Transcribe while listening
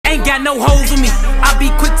ain't got no holes in me. I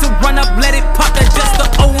be quick to run up, let it pop, that's just the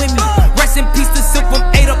O in me. Rest in peace to Silk from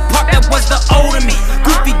Ada Park, that was the O to me.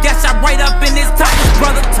 Goofy got shot right up in his top, his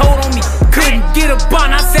brother told on me. Couldn't get a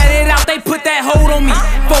bond, I set it out, they put that hold on me.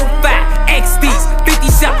 4-5, XDs,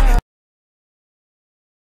 50 shots.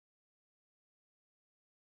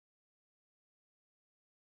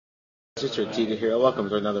 It's your Tita here. Welcome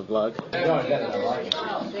to another vlog.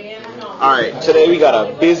 Alright, today we got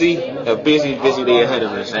a busy day ahead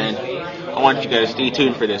of us, and I want you guys to stay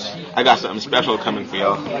tuned for this. I got something special coming for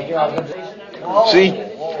y'all. See?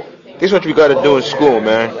 This is what we gotta do in school,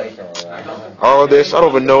 man. All this, I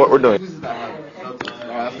don't even know what we're doing.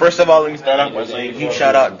 First of all, let me start off by saying huge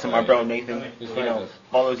shout out to my bro Nathan. You know,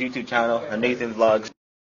 follow his YouTube channel, Nathan Vlogs.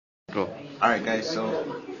 Cool. Alright guys,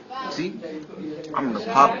 so see? I'm gonna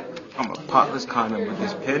pop this condom with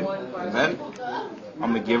this pin, and then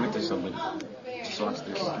I'm gonna give it to somebody. Just watch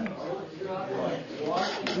this.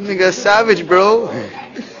 Nigga savage, bro.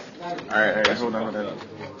 Alright, hold on.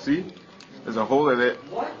 See? There's a hole in it,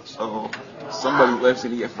 so somebody left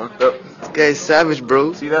it and get fucked up. This guy's savage,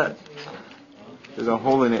 bro. See that? There's a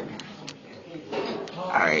hole in it.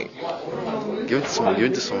 Alright. Give it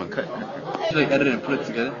to someone. Cut. Edit it and put it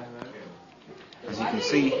together. As you can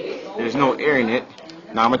see, there's no air in it.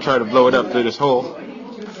 Now I'm gonna try to blow it up through this hole.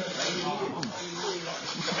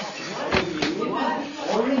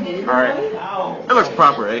 Alright. It looks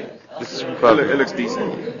proper, right? This is proper. It looks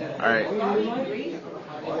decent. Alright.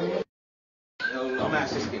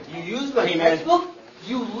 You use the textbook?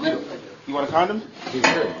 You want a condom?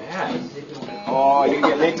 Yeah. Oh, you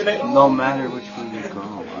get linked in it? No matter which one you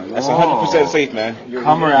go. That's 100% safe, man.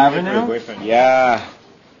 Hummer Avenue? Yeah.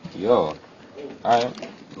 Yo. Alright.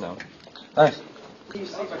 No. Nice. I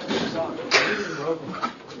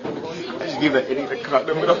just give that idiot a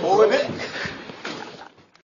condom with a hole in it.